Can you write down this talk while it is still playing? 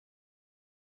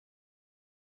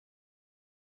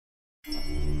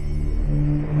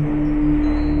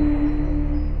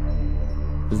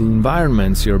the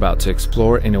environments you're about to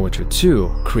explore in The Witcher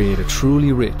 2 create a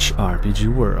truly rich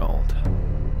RPG world.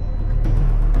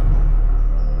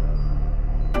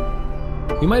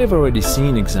 You might have already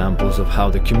seen examples of how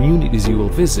the communities you will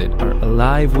visit are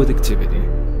alive with activity.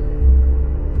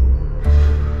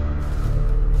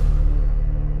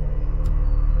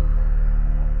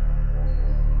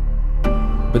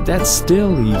 But that still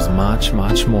leaves much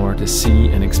more to see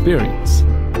and experience.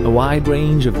 A wide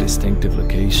range of distinctive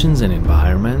locations and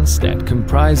environments that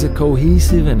comprise a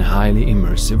cohesive and highly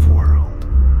immersive world.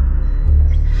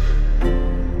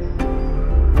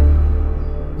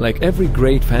 Like every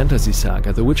great fantasy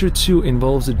saga, The Witcher 2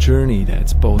 involves a journey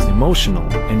that's both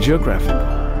emotional and geographical.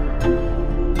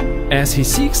 As he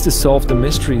seeks to solve the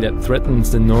mystery that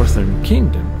threatens the northern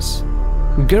kingdoms,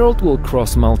 Geralt will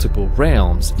cross multiple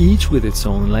realms, each with its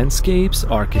own landscapes,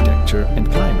 architecture and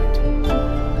climate.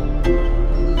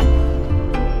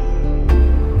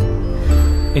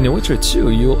 In The Witcher 2,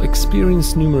 you'll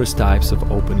experience numerous types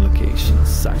of open locations,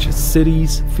 such as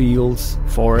cities, fields,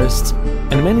 forests,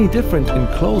 and many different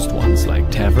enclosed ones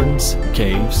like taverns,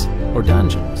 caves, or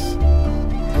dungeons.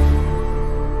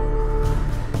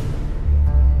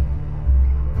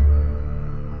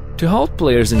 To hold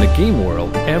players in the game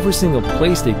world, every single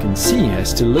place they can see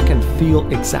has to look and feel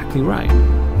exactly right.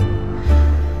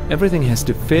 Everything has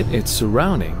to fit its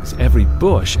surroundings, every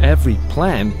bush, every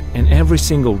plant, and every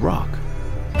single rock.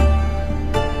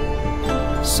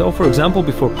 So, for example,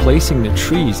 before placing the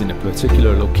trees in a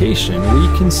particular location,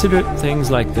 we considered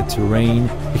things like the terrain,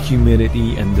 the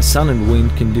humidity, and the sun and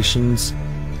wind conditions,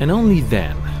 and only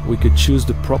then we could choose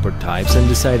the proper types and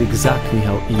decide exactly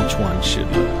how each one should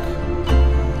look.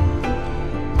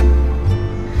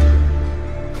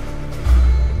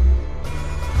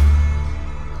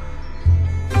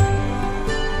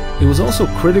 It was also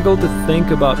critical to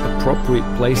think about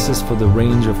appropriate places for the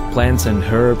range of plants and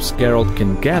herbs Geralt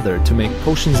can gather to make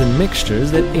potions and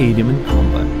mixtures that aid him in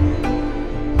combat.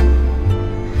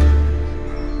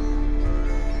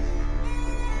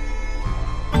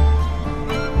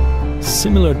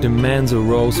 Similar demands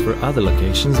arose for other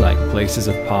locations like places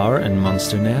of power and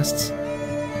monster nests.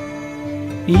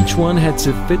 Each one had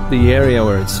to fit the area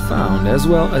where it's found, as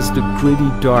well as the gritty,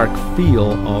 dark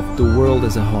feel of the world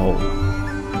as a whole.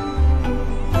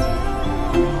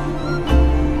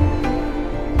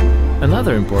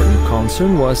 Another important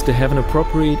concern was to have an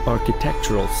appropriate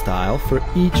architectural style for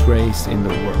each race in the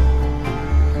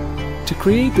world. To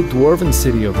create the dwarven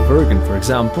city of Bergen, for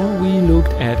example, we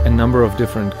looked at a number of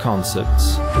different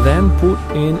concepts, then put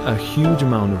in a huge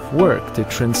amount of work to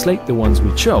translate the ones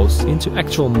we chose into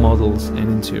actual models and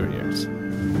interiors.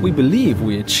 We believe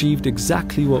we achieved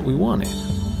exactly what we wanted.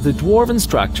 The dwarven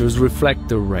structures reflect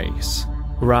the race.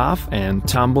 Rough and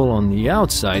tumble on the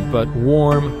outside, but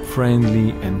warm,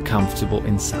 friendly and comfortable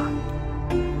inside.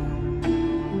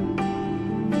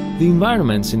 The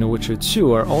environments in The Witcher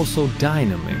 2 are also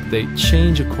dynamic. They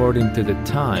change according to the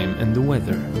time and the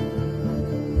weather.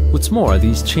 What's more,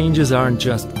 these changes aren't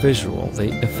just visual,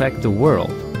 they affect the world.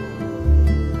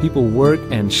 People work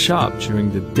and shop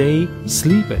during the day,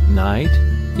 sleep at night,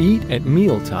 eat at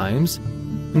meal times,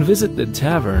 and visit the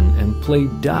tavern and play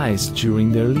dice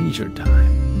during their leisure time.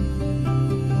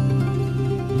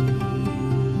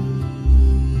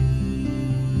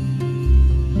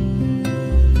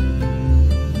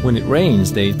 When it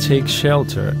rains, they take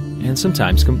shelter and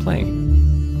sometimes complain.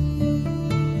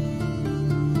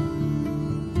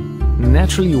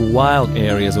 Naturally wild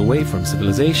areas away from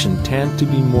civilization tend to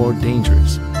be more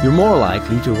dangerous. You're more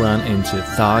likely to run into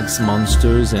thugs,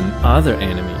 monsters and other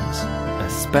enemies,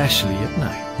 especially at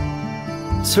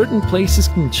night. Certain places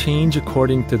can change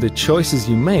according to the choices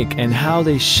you make and how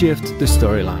they shift the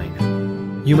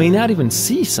storyline. You may not even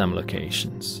see some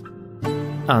locations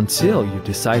until you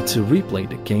decide to replay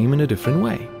the game in a different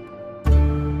way.